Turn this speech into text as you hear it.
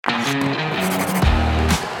Hello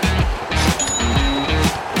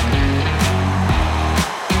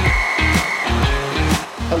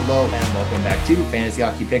and welcome back to Fantasy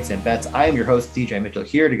Hockey Picks and Bets. I am your host, TJ Mitchell,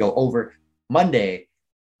 here to go over Monday,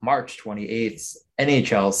 March 28th,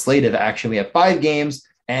 NHL slate of action. We have 5 games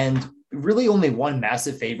and really only one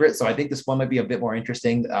massive favorite. So I think this one might be a bit more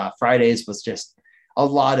interesting. Fridays was just a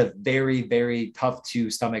lot of very, very tough to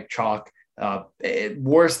stomach chalk,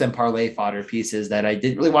 worse than parlay fodder pieces that I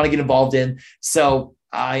didn't really want to get involved in. So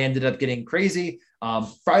I ended up getting crazy.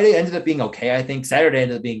 Friday ended up being okay, I think. Saturday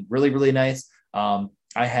ended up being really, really nice. I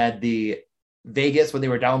had the Vegas when they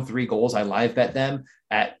were down 3 goals. I live bet them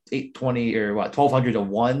at 820 or 1,200 to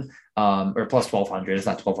 1, or plus 1,200. It's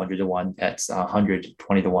not 1,200 to 1. That's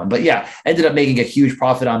 120 to 1. But yeah, ended up making a huge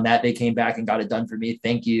profit on that. They came back and got it done for me.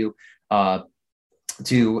 Thank you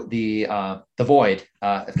to the Void,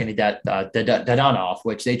 Evgeny Dadonov,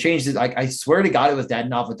 which they changed it. I swear to God, it was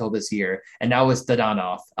Dadonov until this year, and now it's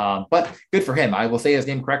Dadonov. But good for him. I will say his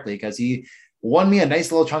name correctly because he won me a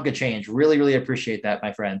nice little chunk of change. Really, really appreciate that,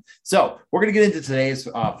 my friend. So we're going to get into today's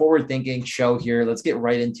forward-thinking show here. Let's get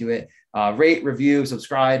right into it. Rate, review,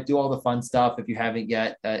 subscribe, do all the fun stuff. If you haven't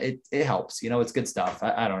yet, it helps. It's good stuff.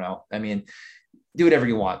 I don't know. I mean, do whatever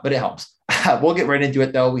you want, but it helps. We'll get right into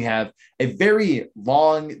it, though. We have a very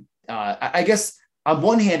long, I guess, on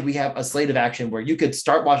one hand, we have a slate of action where you could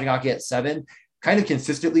start watching hockey at 7, kind of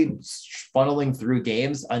consistently funneling through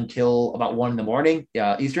games until about 1 a.m.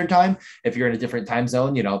 Eastern time. If you're in a different time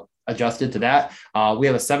zone, adjusted to that. We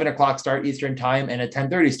have a 7:00 start Eastern time and a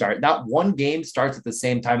 10:30 start. Not one game starts at the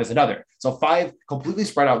same time as another. So 5 completely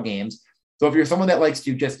spread out games. So if you're someone that likes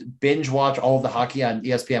to just binge watch all of the hockey on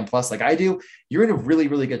ESPN Plus like I do, you're in a really,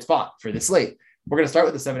 really good spot for this slate. We're going to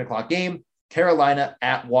start with the 7:00 game. Carolina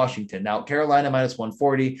at Washington. Now, Carolina minus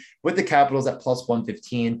 140 with the Capitals at plus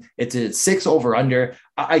 115. It's a 6 over under.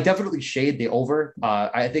 I definitely shade the over.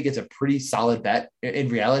 I think it's a pretty solid bet. In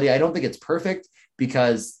reality, I don't think it's perfect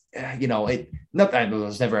because, it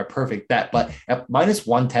was never a perfect bet, but at minus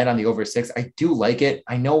 110 on the over 6, I do like it.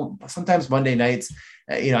 I know sometimes Monday nights,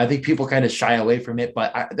 I think people kind of shy away from it,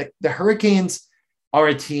 but the Hurricanes are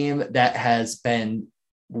a team that has been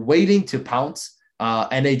waiting to pounce.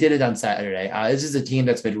 And they did it on Saturday. This is a team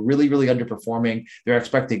that's been really, really underperforming their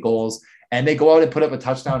expected goals, and they go out and put up a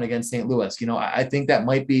touchdown against St. Louis. I think that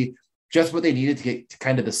might be just what they needed to get to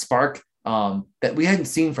kind of the spark that we hadn't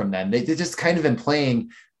seen from them. They've just kind of been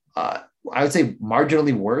playing, I would say,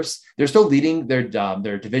 marginally worse. They're still leading their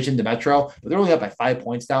division, the Metro, but they're only up by 5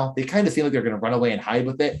 points now. They kind of seem like they're going to run away and hide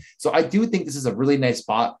with it. So I do think this is a really nice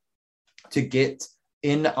spot to get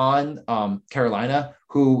in on Carolina,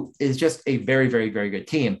 who is just a very, very, very good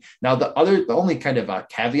team. Now, the only kind of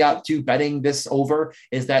caveat to betting this over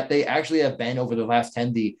is that they actually have been, over the last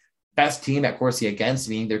 10, the best team at Corsi against,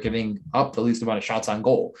 meaning they're giving up the least amount of shots on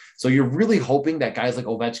goal. So you're really hoping that guys like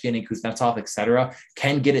Ovechkin and Kuznetsov, et cetera,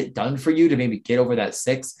 can get it done for you to maybe get over that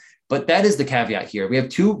 6. But that is the caveat here. We have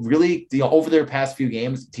 2 really, over their past few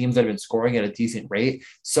games, teams that have been scoring at a decent rate.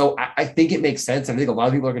 So I think it makes sense. I think a lot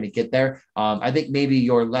of people are going to get there. I think maybe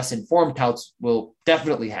your less informed touts will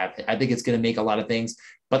definitely have it. I think it's going to make a lot of things.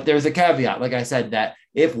 But there's a caveat, like I said, that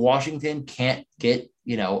if Washington can't get,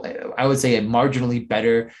 I would say a marginally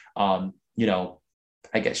better,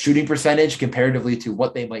 I guess, shooting percentage comparatively to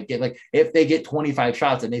what they might get. Like if they get 25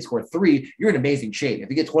 shots and they score 3, you're in amazing shape. If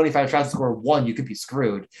you get 25 shots and score 1, you could be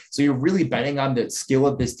screwed. So you're really betting on the skill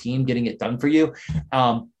of this team getting it done for you.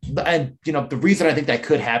 The reason I think that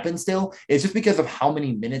could happen still is just because of how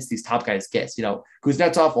many minutes these top guys get.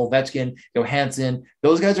 Kuznetsov, Ovechkin, Johansson,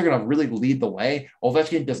 those guys are going to really lead the way.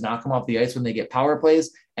 Ovechkin does not come off the ice when they get power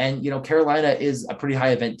plays. And, Carolina is a pretty high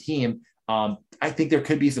event team. I think there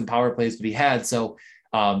could be some power plays to be had. So,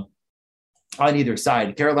 on either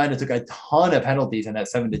side, Carolina took a ton of penalties in that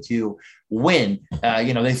 7-2 win.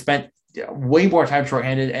 They spent way more time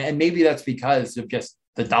shorthanded, and maybe that's because of just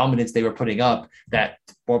the dominance they were putting up, that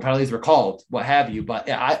more penalties were called, what have you. But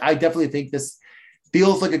I definitely think this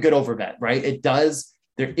feels like a good over bet, right? It does.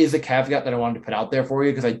 There is a caveat that I wanted to put out there for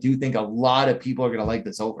you because I do think a lot of people are going to like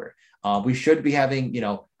this over. We should be having,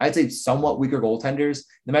 I'd say somewhat weaker goaltenders.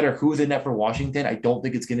 No matter who's in net for Washington, I don't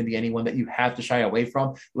think it's going to be anyone that you have to shy away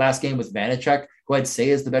from. Last game was Vanacek, who I'd say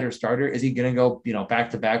is the better starter. Is he going to go, back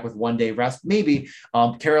to back with 1 day rest? Maybe.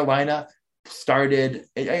 Carolina started,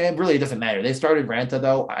 it really doesn't matter. They started Ranta,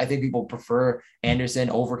 though. I think people prefer Anderson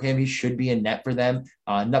over him. He should be in net for them.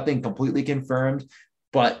 Nothing completely confirmed.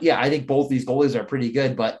 But yeah, I think both these goalies are pretty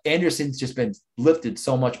good, but Anderson's just been lifted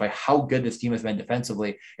so much by how good this team has been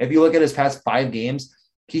defensively. If you look at his past 5 games,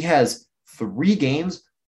 he has 3 games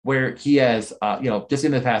where he has, just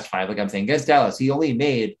in the past 5, like I'm saying, against Dallas, he only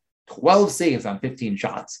made 12 saves on 15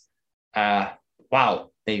 shots.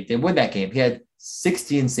 Wow, they win that game. He had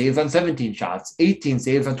 16 saves on 17 shots, 18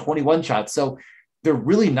 saves on 21 shots. So they're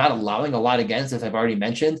really not allowing a lot against, as I've already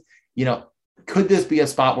mentioned. Could this be a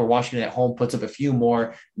spot where Washington at home puts up a few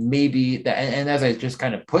more? Maybe that, and as I just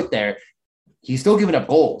kind of put there, he's still giving up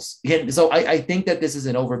goals. So I think that this is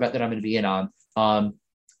an over bet that I'm going to be in on.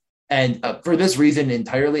 And for this reason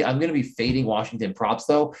entirely, I'm going to be fading Washington props,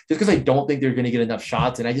 though, just because I don't think they're going to get enough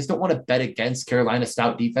shots. And I just don't want to bet against Carolina's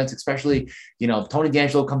stout defense, especially, Tony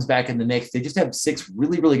DeAngelo comes back in the mix. They just have 6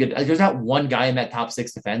 really, really good. There's not one guy in that top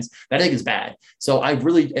 6 defense that I think is bad. So I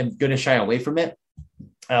really am going to shy away from it.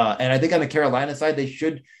 And I think on the Carolina side, they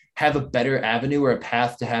should have a better avenue or a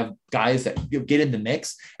path to have guys that get in the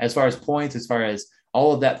mix as far as points, as far as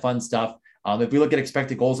all of that fun stuff. If we look at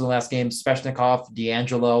expected goals in the last game, Svechnikov,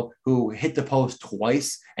 DeAngelo, who hit the post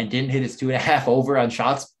twice and didn't hit his 2.5 over on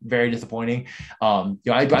shots, very disappointing. I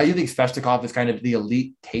do think Svechnikov is kind of the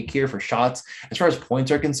elite take here for shots. As far as points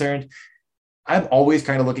are concerned, I'm always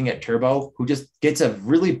kind of looking at Turbo, who just gets a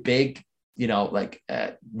really big,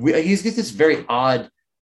 he's gets this very odd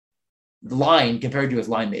line compared to his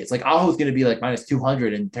line mates. Like Aho's going to be like minus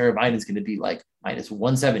 200 and Teravainen is going to be like minus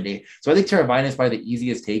 170. So I think Teravainen is probably the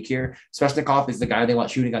easiest take here. Svechnikov is the guy they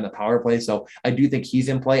want shooting on the power play. So I do think he's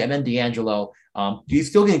in play. And then DeAngelo, he's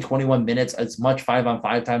still getting 21 minutes, as much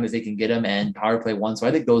 5-on-5 time as they can get him, and power play 1. So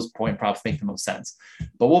I think those point props make the most sense.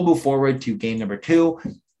 But we'll move forward to game number 2.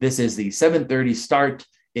 This is the 7:30 start.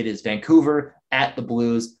 It is Vancouver at the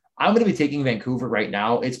Blues. I'm going to be taking Vancouver right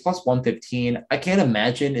now. It's plus 115. I can't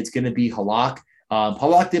imagine it's going to be Halak.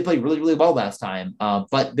 Halak did play really, really well last time,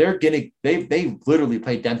 but they literally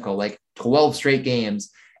played Demko like 12 straight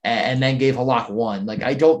games and then gave Halak 1. Like,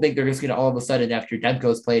 I don't think they're just going to all of a sudden, after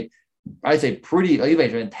Demko's played, I'd say pretty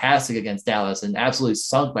fantastic against Dallas and absolutely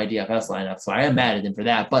sunk my DFS lineup. So I am mad at him for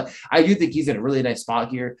that. But I do think he's in a really nice spot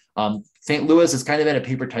here. St. Louis has kind of been a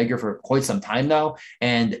paper tiger for quite some time now.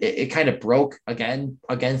 And it kind of broke again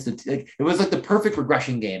against it was like the perfect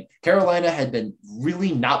regression game. Carolina had been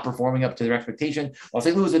really not performing up to their expectation, while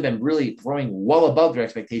St. Louis had been really performing well above their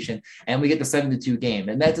expectation. And we get the 7-2 game.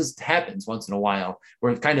 And that just happens once in a while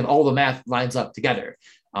where kind of all the math lines up together.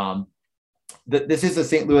 This is a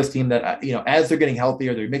St. Louis team that, as they're getting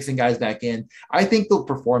healthier, they're mixing guys back in. I think they'll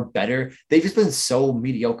perform better. They've just been so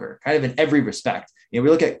mediocre, kind of in every respect. We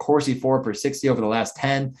look at Corsi 4/60 over the last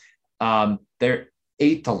 10. They're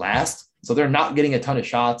 8th to last, so they're not getting a ton of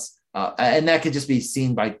shots. And that could just be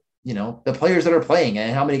seen by, the players that are playing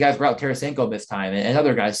and how many guys were out. Tarasenko this time and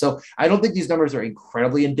other guys. So I don't think these numbers are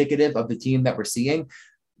incredibly indicative of the team that we're seeing.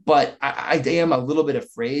 But I am a little bit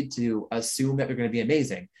afraid to assume that they're going to be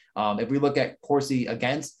amazing. If we look at Corsi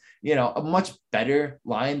against, a much better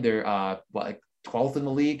line, they're 12th in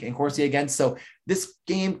the league in Corsi against. So this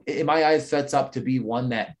game, in my eyes, sets up to be one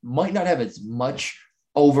that might not have as much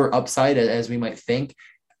over upside as we might think.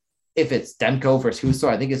 If it's Demko versus Husso,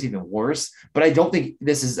 I think it's even worse. But I don't think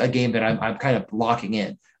this is a game that I'm kind of locking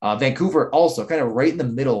in. Vancouver also kind of right in the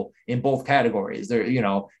middle in both categories. They're,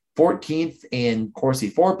 14th in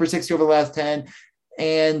Corsi 4/60 over the last 10.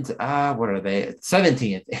 And what are they?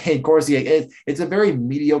 17th in Corsi. It's a very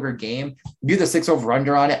mediocre game. Do the 6 over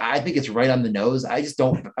under on it. I think it's right on the nose. I just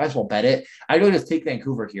won't bet it. I really just take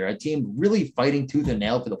Vancouver here, a team really fighting tooth and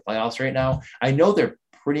nail for the playoffs right now. I know they're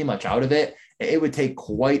pretty much out of it. It would take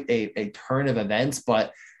quite a turn of events,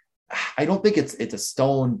 but I don't think it's a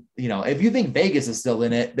stone. If you think Vegas is still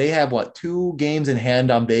in it, they have 2 games in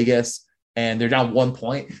hand on Vegas, and they're down 1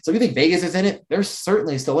 point. So if you think Vegas is in it, they're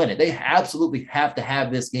certainly still in it. They absolutely have to have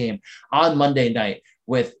this game on Monday night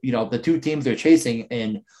with, the 2 teams they're chasing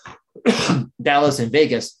in Dallas and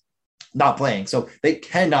Vegas not playing. So they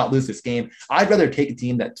cannot lose this game. I'd rather take a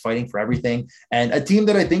team that's fighting for everything and a team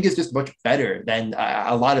that I think is just much better than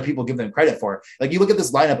a lot of people give them credit for. Like, you look at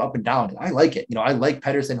this lineup up and down, I like it. I like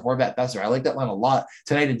Pettersson, Horvat, Besser. I like that line a lot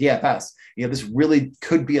tonight in DFS. This really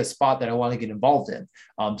could be a spot that I want to get involved in.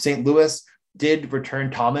 St. Louis did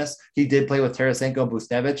return Thomas. He did play with Tarasenko and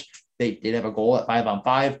Buchnevich. They did have a goal at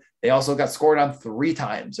 5-on-5. They also got scored on 3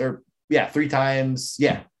 times.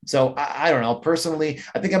 Yeah. So I don't know. Personally,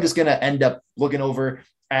 I think I'm just going to end up looking over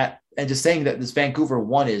at and just saying that this Vancouver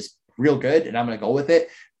 1 is real good, and I'm going to go with it.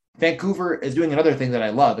 Vancouver is doing another thing that I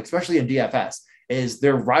love, especially in DFS, is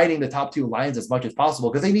they're riding the top 2 lines as much as possible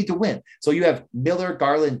because they need to win. So you have Miller,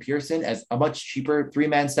 Garland, Pearson as a much cheaper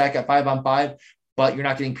 3-man stack at 5-on-5, but you're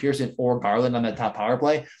not getting Pearson or Garland on that top power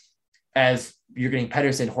play. As you're getting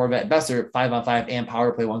Pedersen, Horvat, Besser 5-on-5 and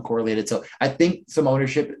power play one correlated. So I think some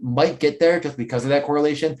ownership might get there just because of that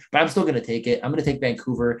correlation, but I'm still going to take it. I'm going to take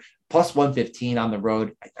Vancouver plus 115 on the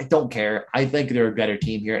road. I don't care. I think they're a better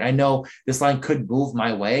team here. And I know this line could move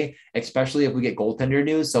my way, especially if we get goaltender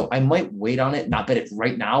news. So I might wait on it, not bet it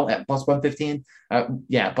right now at plus 115.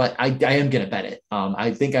 But I am going to bet it.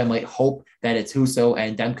 I think I might hope that it's Husso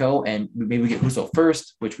and Demko, and maybe we get Husso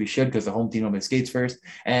first, which we should because the home team normally skates first.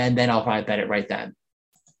 And then I'll probably bet it right then.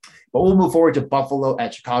 But we'll move forward to Buffalo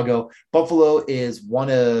at Chicago. Buffalo is one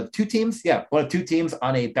of two teams. Yeah, one of two teams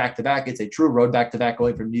on a back-to-back. It's a true road back-to-back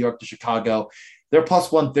going from New York to Chicago. They're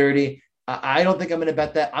plus 130. I don't think I'm going to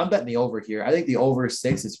bet that. I'm betting the over here. I think the over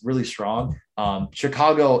 6 is really strong.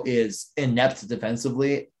 Chicago is inept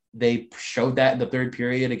defensively. They showed that in the third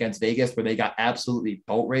period against Vegas where they got absolutely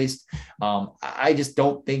boat raced. I just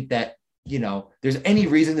don't think that, there's any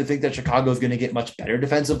reason to think that Chicago is going to get much better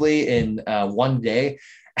defensively in one day,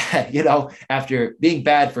 after being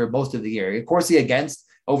bad for most of the year. Of course, against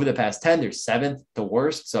over the past 10, they're 7th to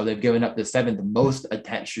worst. So they've given up the 7th most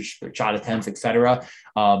shot attempts, etc.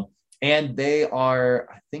 And they are,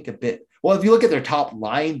 I think, a bit, well, if you look at their top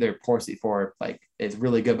line, their Corsi 4 is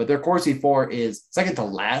really good, but their Corsi 4 is second to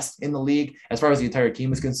last in the league as far as the entire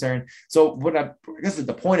team is concerned. So what I guess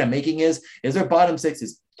the point I'm making is their bottom 6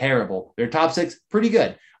 is terrible. Their top 6, pretty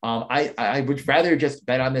good. I would rather just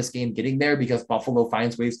bet on this game getting there because Buffalo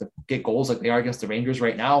finds ways to get goals like they are against the Rangers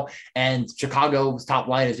right now. And Chicago's top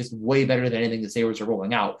line is just way better than anything the Sabres are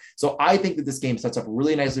rolling out. So I think that this game sets up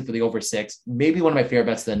really nicely for the over 6, maybe one of my favorite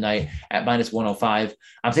bets of the night at minus 105.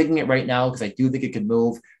 I'm taking it right now because I do think it could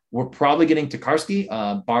move. We're probably getting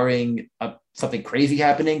Tokarski, barring something crazy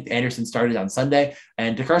happening. Anderson started on Sunday,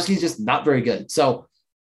 and Tokarski is just not very good. So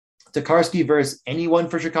Tokarski versus anyone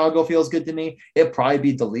for Chicago feels good to me. It'd probably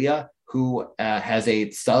be D'Elia, who has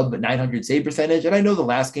a sub 900 save percentage. And I know the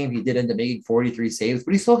last game he did end up making 43 saves,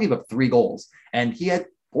 but he still gave up 3 goals. And he had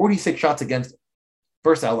 46 shots against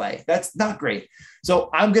versus LA. That's not great. So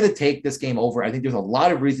I'm going to take this game over. I think there's a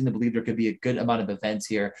lot of reason to believe there could be a good amount of events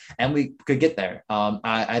here, and we could get there.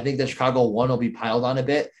 I think that Chicago 1 will be piled on a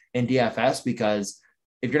bit in DFS because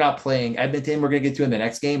if you're not playing Edmonton, we're going to get to in the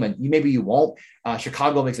next game, and maybe you won't.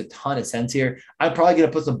 Chicago makes a ton of sense here. I'm probably going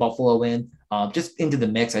to put some Buffalo in just into the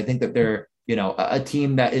mix. I think that they're a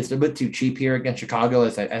team that is a bit too cheap here against Chicago,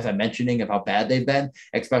 as I'm mentioning of how bad they've been,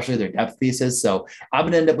 especially their depth pieces. So I'm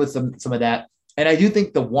going to end up with some of that. And I do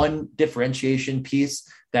think the one differentiation piece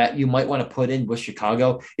that you might want to put in with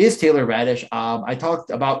Chicago is Taylor Radish. I talked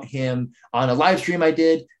about him on a live stream I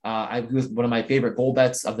did. He was one of my favorite goal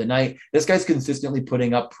bets of the night. This guy's consistently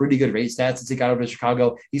putting up pretty good rate stats since he got over to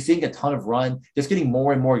Chicago. He's seeing a ton of run, just getting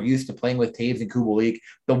more and more used to playing with Taves and Kubalik.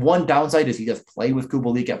 The one downside is he does play with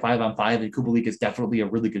Kubalik at 5-on-5, and Kubalik is definitely a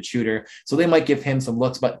really good shooter. So they might give him some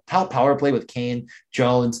looks, but top power play with Kane,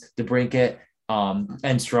 Jones, DeBrincat, and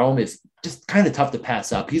Strome is just kind of tough to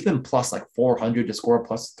pass up. He's been plus 400 to score,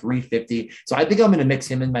 plus 350. So I think I'm going to mix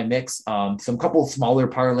him in my mix. Some couple smaller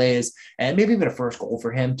parlays and maybe even a first goal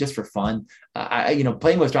for him just for fun.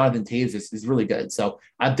 Playing with Jonathan Taves is really good. So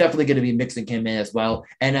I'm definitely going to be mixing him in as well.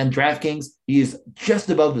 And on DraftKings, he's just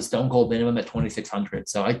above the Stone Cold minimum at 2,600.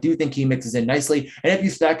 So I do think he mixes in nicely. And if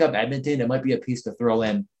you stack up Edmonton, it might be a piece to throw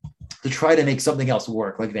in to try to make something else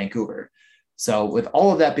work like Vancouver. So with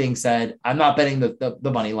all of that being said, I'm not betting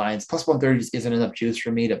the money lines. Plus 130 just isn't enough juice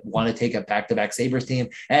for me to want to take a back-to-back Sabres team.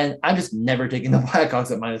 And I'm just never taking the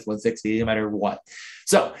Blackhawks at minus 160, no matter what.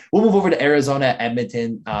 So we'll move over to Arizona,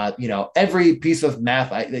 Edmonton. Every piece of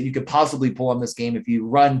math that you could possibly pull on this game, if you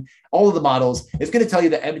run all of the models, it's going to tell you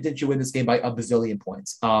that Edmonton should win this game by a bazillion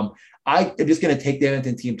points. I am just going to take the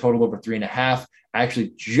Edmonton team total over 3.5. I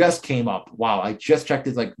actually just came up. Wow. I just checked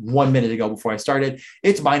it 1 minute ago before I started.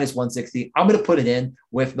 It's minus 160. I'm going to put it in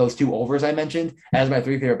with those 2 overs I mentioned as my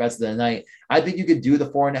 3 favorite bets of the night. I think you could do the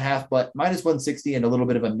 4.5, but minus 160 and a little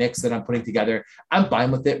bit of a mix that I'm putting together. I'm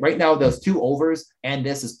fine with it. Right now, those 2 overs and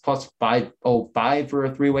this is plus 505 for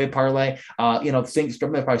a 3-way parlay. I'm going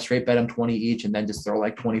to straight bet them 20 each and then just throw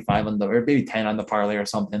 25 on or maybe 10 on the parlay or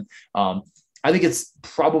something. I think it's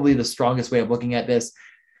probably the strongest way of looking at this.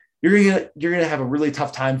 You're gonna have a really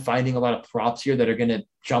tough time finding a lot of props here that are gonna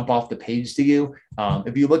jump off the page to you.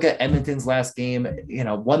 If you look at Edmonton's last game,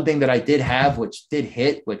 one thing that I did have, which did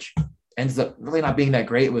hit, which ends up really not being that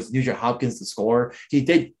great, was Nugent Hopkins to score. He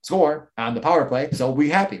did score on the power play, so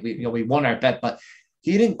we're happy. We won our bet, but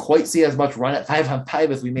he didn't quite see as much run at 5-on-5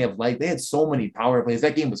 as we may have liked. They had so many power plays.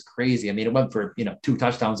 That game was crazy. I mean, it went for 2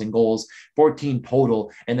 touchdowns and goals, 14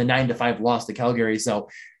 total, and the 9-5 loss to Calgary. So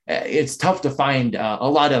it's tough to find a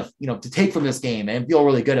lot of, to take from this game and feel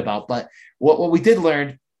really good about. But what we did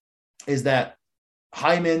learn is that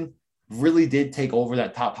Hyman really did take over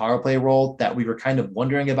that top power play role that we were kind of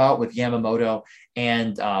wondering about with Yamamoto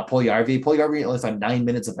and Puljujarvi. Puljujarvi only had 9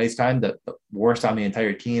 minutes of ice time, the worst on the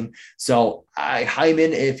entire team. So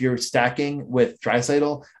Hyman, if you're stacking with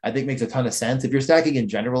Draisaitl, I think makes a ton of sense. If you're stacking in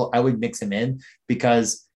general, I would mix him in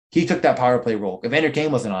because he took that power play role. Evander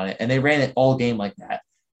Kane wasn't on it, and they ran it all game like that.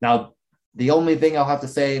 Now, the only thing I'll have to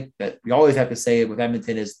say that we always have to say with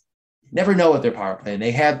Edmonton is never know what their power play, and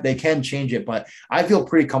they can change it. But I feel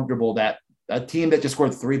pretty comfortable that a team that just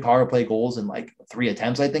scored 3 power play goals in like 3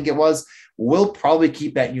 attempts, I think it was, will probably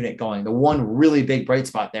keep that unit going. The one really big bright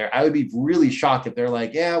spot there, I would be really shocked if they're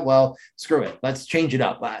like, yeah, well, screw it, let's change it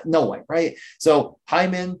up. No way, right? So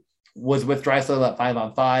Hyman was with Draisaitl at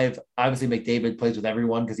 5-on-5. Obviously, McDavid plays with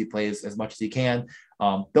everyone because he plays as much as he can.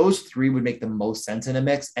 Those 3 would make the most sense in a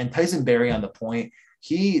mix. And Tyson Barrie on the point,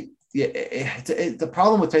 the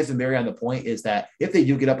problem with Tyson Barrie on the point is that if they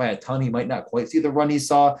do get up by a ton, he might not quite see the run he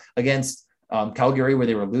saw against Calgary where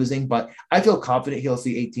they were losing. But I feel confident he'll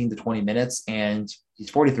see 18 to 20 minutes, and he's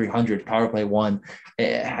 4,300 power play 1.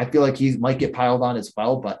 I feel like he might get piled on as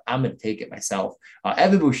well, but I'm going to take it myself.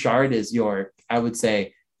 Evan Bouchard is your, I would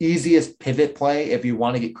say, easiest pivot play if you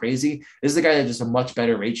want to get crazy. This is a guy that's just a much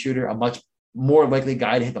better rate shooter, a much more likely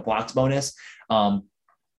guy to hit the blocks bonus.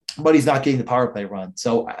 But he's not getting the power play run.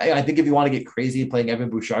 So I think if you want to get crazy playing Evan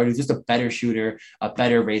Bouchard, who's just a better shooter, a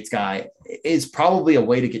better rates guy, is probably a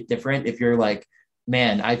way to get different. If you're like,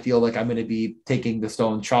 man, I feel like I'm going to be taking the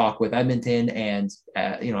stone chalk with Edmonton and,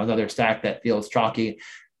 another stack that feels chalky.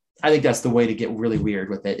 I think that's the way to get really weird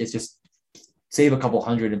with it. It's just save a couple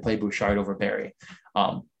hundred and play Bouchard over Barrie.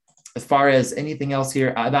 As far as anything else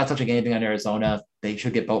here, I'm not touching anything on Arizona. They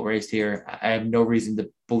should get boat raced here. I have no reason to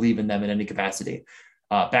believe in them in any capacity.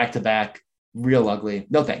 Back-to-back, real ugly.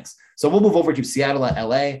 No thanks. So we'll move over to Seattle at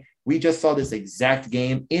LA. We just saw this exact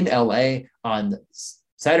game in LA on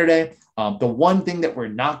Saturday. The one thing that we're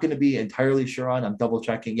not going to be entirely sure on, I'm double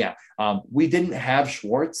checking. Yeah. We didn't have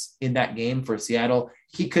Schwartz in that game for Seattle.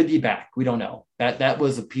 He could be back. We don't know. That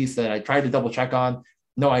was a piece that I tried to double check on.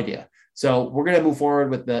 No idea. So we're going to move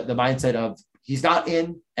forward with the mindset of he's not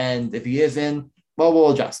in. And if he is in, well,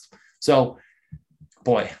 we'll adjust. So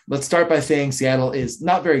boy, let's start by saying Seattle is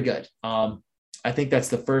not very good. I think that's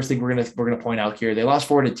the first thing we're gonna point out here. They lost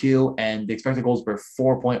 4-2, and the expected goals were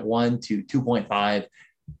 4.1 to 2.5.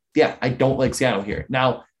 Yeah, I don't like Seattle here.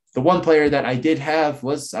 Now, the one player that I did have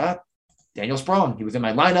was Daniel Sprong. He was in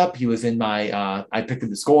my lineup. He was in my I picked him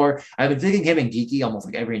to score. I've been thinking him and Geeky almost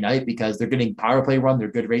like every night because they're getting power play run.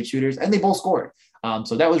 They're good rate shooters, and they both scored.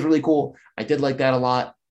 So that was really cool. I did like that a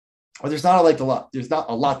lot. Or there's not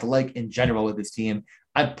a lot to like in general with this team.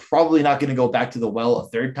 I'm probably not going to go back to the well a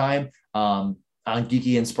third time on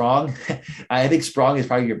Geeky and Sprong. I think Sprong is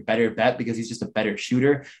probably your better bet because he's just a better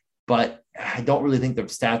shooter, but I don't really think the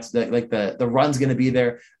stats that like the run's going to be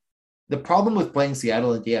there. The problem with playing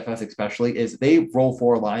Seattle and DFS especially is they roll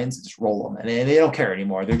 4 lines, just roll them, and they don't care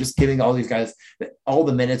anymore. They're just giving all these guys all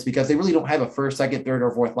the minutes because they really don't have a first, second, third,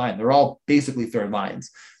 or fourth line. They're all basically third lines.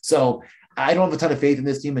 So I don't have a ton of faith in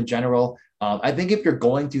this team in general. I think if you're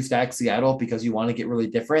going to stack Seattle because you want to get really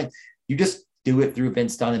different, you just do it through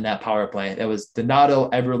Vince Dunn in that power play. That was Donato,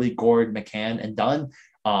 Eberle, Gord, McCann, and Dunn.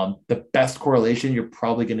 The best correlation you're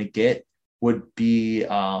probably going to get would be,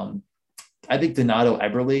 I think Donato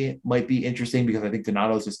Eberle might be interesting because I think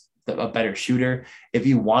Donato is just a better shooter. If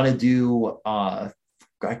you want to do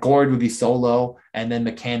Gord would be solo and then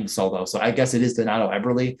McCann solo. So I guess it is Donato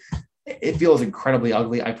Eberle. It feels incredibly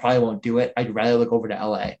ugly. I probably won't do it. I'd rather look over to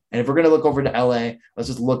LA. And if we're going to look over to LA, let's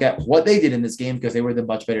just look at what they did in this game because they were the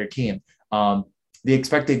much better team. The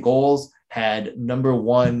expected goals had number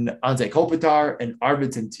 1, Anze Kopitar, and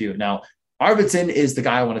Arvidsson 2. Now, Arvidsson is the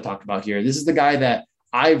guy I want to talk about here. This is the guy that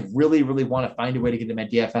I really, really want to find a way to get in my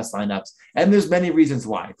DFS lineups. And there's many reasons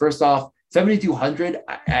why. First off, 7,200,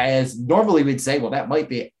 as normally we'd say, well, that might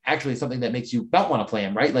be actually something that makes you not want to play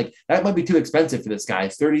him, right? Like that might be too expensive for this guy.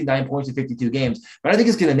 It's 39 points in 52 games, but I think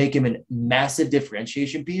it's going to make him a massive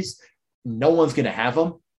differentiation piece. No one's going to have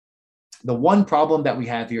him. The one problem that we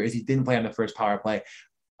have here is he didn't play on the first power play.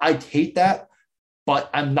 I hate that, but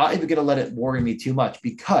I'm not even going to let it worry me too much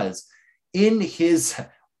because in his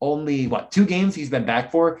only, 2 games he's been back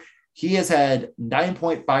for, he has had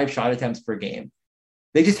 9.5 shot attempts per game.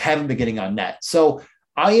 They just haven't been getting on net. So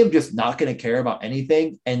I am just not going to care about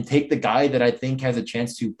anything and take the guy that I think has a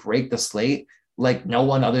chance to break the slate like no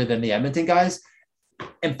one other than the Edmonton guys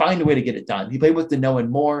and find a way to get it done. He played with Danault and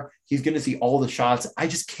Moore. He's going to see all the shots. I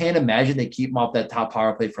just can't imagine they keep him off that top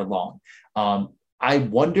power play for long. I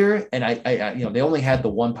wonder, and I they only had the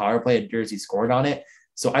 1 power play and Jersey scored on it.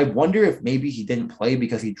 So I wonder if maybe he didn't play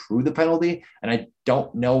because he drew the penalty. And I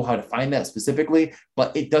don't know how to find that specifically,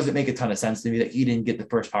 but it doesn't make a ton of sense to me that he didn't get the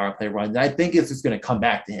first power play run. And I think it's just going to come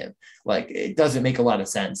back to him. Like, it doesn't make a lot of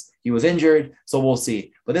sense. He was injured, so we'll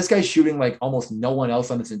see. But this guy's shooting like almost no one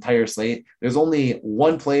else on this entire slate. There's only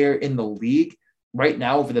one player in the league right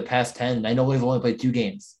now over the past 10, and I know he's only played 2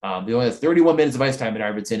 games. He only has 31 minutes of ice time at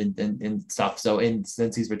Arvidsson and stuff. So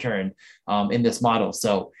since he's returned in this model.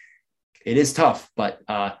 So it is tough, but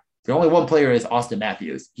the only one player is Austin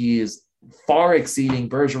Matthews. He is far exceeding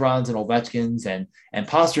Bergerons and Ovechkins and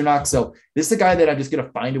Pasternak. So this is a guy that I'm just going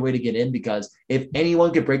to find a way to get in, because if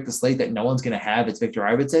anyone could break the slate that no one's going to have, it's Victor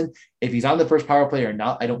Arvidsson. If he's on the first power play or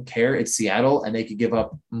not, I don't care. It's Seattle, and they could give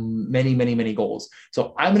up many, many, many goals.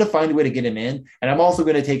 So I'm going to find a way to get him in. And I'm also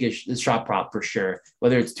going to take his shot prop for sure,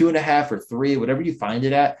 whether it's 2.5 or 3, whatever you find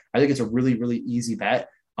it at. I think it's a really, really easy bet.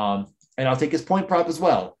 And I'll take his point prop as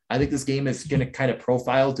well. I think this game is going to kind of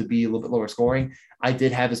profile to be a little bit lower scoring. I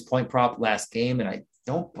did have his point prop last game, and I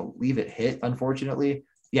don't believe it hit, unfortunately.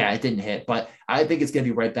 Yeah, it didn't hit, but I think it's going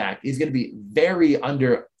to be right back. He's going to be very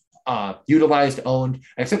under utilized, owned,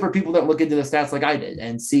 except for people that look into the stats like I did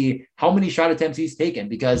and see how many shot attempts he's taken,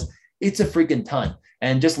 because it's a freaking ton.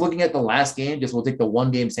 And just looking at the last game, we'll take the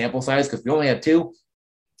 1 game sample size because we only have 2.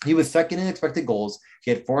 He was second in expected goals.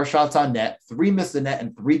 He had 4 shots on net, 3 missed the net,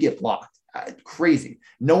 and 3 get blocked. Crazy.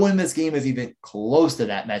 No one in this game is even close to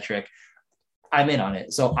that metric. I'm in on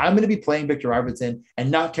it. So I'm going to be playing Victor Arvidsson and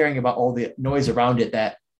not caring about all the noise around it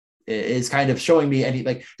that is kind of showing me any,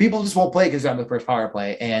 like, people just won't play because they're on the first power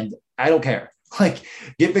play, and I don't care. Like,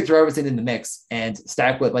 get Victor Arvidsson in the mix and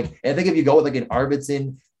stack with, like, I think if you go with like an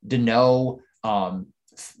Arvidsson, Danault,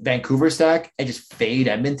 Vancouver stack and just fade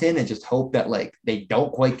Edmonton and just hope that like they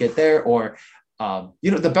don't quite get there, or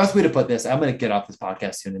the best way to put this, I'm going to get off this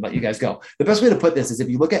podcast soon and let you guys go. The best way to put this is if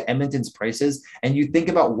you look at Edmonton's prices and you think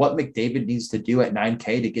about what McDavid needs to do at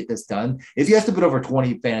 9K to get this done, is he has to put over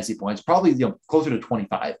 20 fantasy points, probably closer to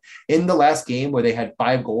 25. In the last game where they had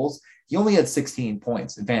 5 goals, he only had 16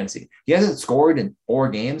 points in fantasy. He hasn't scored in 4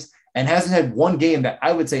 games and hasn't had 1 game that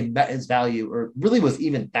I would say met his value or really was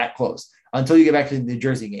even that close until you get back to the New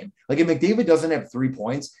Jersey game. Like, if McDavid doesn't have 3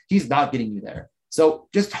 points, he's not getting you there. So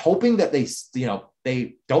just hoping that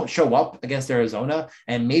they don't show up against Arizona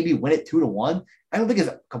and maybe win it 2-1, I don't think is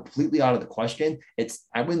completely out of the question.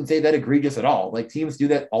 I wouldn't say that egregious at all. Like, teams do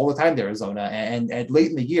that all the time to Arizona, and late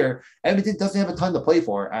in the year, Edmonton doesn't have a ton to play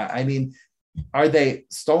for. I mean, are they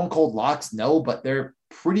stone cold locks? No, but they're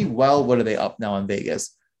pretty well. What are they up now in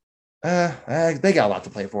Vegas? They got a lot to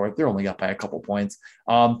play for. They're only up by a couple points.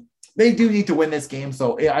 They do need to win this game,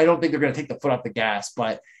 so I don't think they're going to take the foot off the gas,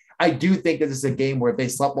 but I do think that this is a game where if they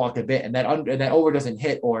sleptwalk a bit and that over doesn't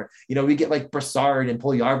hit, or, we get like Brassard and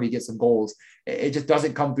Puljujarvi get some goals, it just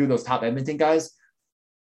doesn't come through those top Edmonton guys,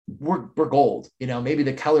 we're gold. Maybe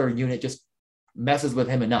the Keller unit just messes with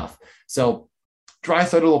him enough. So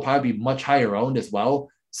Draisaitl will probably be much higher owned as well.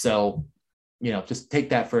 So, just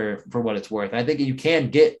take that for what it's worth. I think you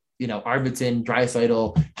can get, Arvidsson,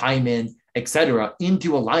 Draisaitl, Hyman, etc.,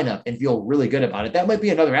 into a lineup and feel really good about it. That might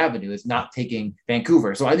be another avenue, is not taking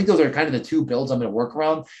Vancouver. So I think those are kind of the 2 builds I'm going to work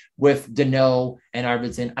around with Danault and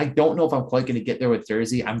Arvidsson. I don't know if I'm quite going to get there with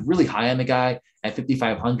Jersey. I'm really high on the guy at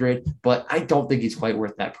 5,500, but I don't think he's quite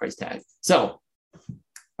worth that price tag. So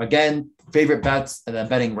again, favorite bets, and I'm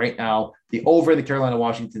betting right now, the over in the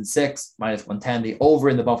Carolina-Washington 6, -110, the over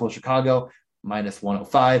in the Buffalo-Chicago,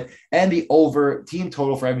 -105, and the over team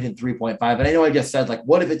total for Edmonton 3.5. And I know I just said, like,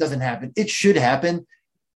 what if it doesn't happen? It should happen.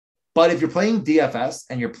 But if you're playing DFS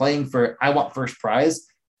and you're playing for, I want first prize,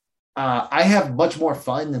 I have much more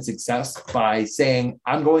fun and success by saying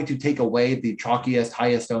I'm going to take away the chalkiest,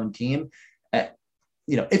 highest owned team.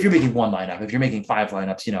 If you're making 1 lineup, if you're making 5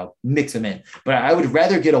 lineups, mix them in. But I would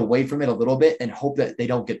rather get away from it a little bit and hope that they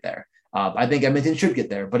don't get there. I think Edmonton should get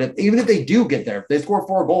there, but even if they do get there, if they score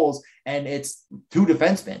 4 goals and it's 2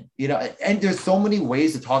 defensemen, and there's so many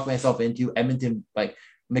ways to talk myself into Edmonton, like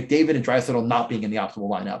McDavid and Draisaitl not being in the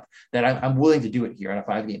optimal lineup, that I'm willing to do it here on a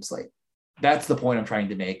 5-game slate. That's the point I'm trying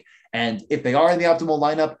to make. And if they are in the optimal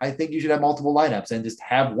lineup, I think you should have multiple lineups and just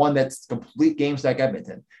have one that's complete game stack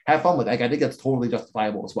Edmonton. Have fun with it. I think that's totally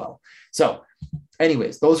justifiable as well. So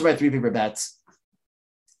anyways, those are my 3 favorite bets.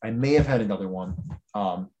 I may have had another one.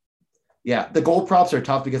 Yeah, the goal props are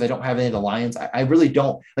tough because I don't have any of the Lions. I really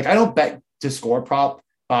don't. Like, I don't bet to score prop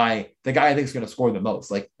by the guy I think is going to score the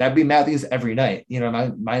most. Like, that'd be Matthews every night,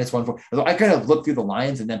 -1.4. So I kind of look through the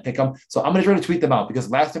lines and then pick them. So I'm going to try to tweet them out,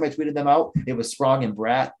 because last time I tweeted them out, it was Sprong and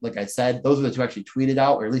Bratt. Like I said, those are the 2 actually tweeted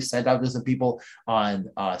out, or at least sent out to some people on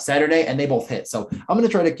Saturday, and they both hit. So I'm going to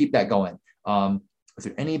try to keep that going. Was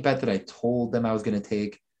there any bet that I told them I was going to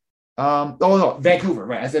take? Oh no, Vancouver,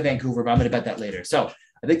 right? I said Vancouver, but I'm going to bet that later. So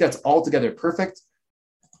I think that's altogether perfect.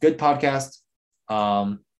 Good podcast.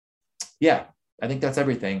 Yeah, I think that's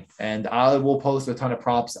everything. And I will post a ton of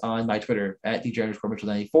props on my Twitter at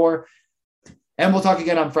DJ_Mitchell94. And we'll talk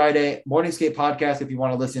again on Friday. Morningscape podcast if you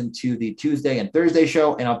want to listen to the Tuesday and Thursday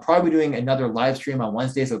show. And I'll probably be doing another live stream on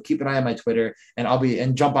Wednesday. So keep an eye on my Twitter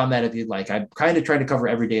and jump on that if you'd like. I'm kind of trying to cover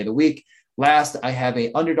every day of the week. Last, I have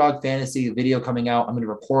a Underdog Fantasy video coming out. I'm going to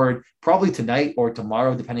record probably tonight or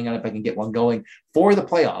tomorrow, depending on if I can get one going for the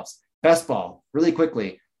playoffs. Best ball, really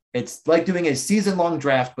quickly. It's like doing a season-long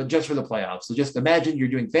draft, but just for the playoffs. So just imagine you're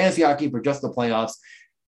doing fantasy hockey for just the playoffs,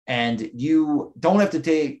 and you don't have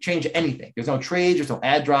to change anything. There's no trades, there's no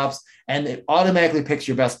ad drops, and it automatically picks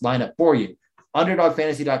your best lineup for you.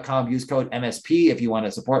 UnderdogFantasy.com, use code MSP if you want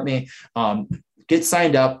to support me. Get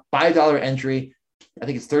signed up, $5 entry. I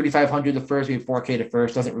think it's $3,500 the first, maybe $4K the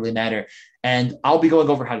first, doesn't really matter. And I'll be going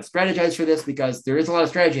over how to strategize for this because there is a lot of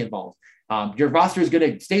strategy involved. Your roster is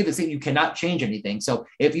going to stay the same. You cannot change anything. So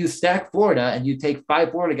if you stack Florida and you take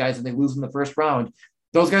 5 Florida guys and they lose in the first round,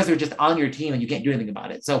 those guys are just on your team and you can't do anything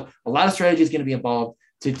about it. So a lot of strategy is going to be involved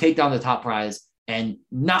to take down the top prize and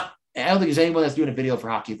I don't think there's anyone that's doing a video for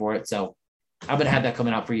hockey for it. So I'm going to have that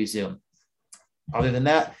coming out for you soon. Other than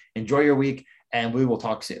that, enjoy your week and we will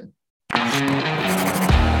talk soon.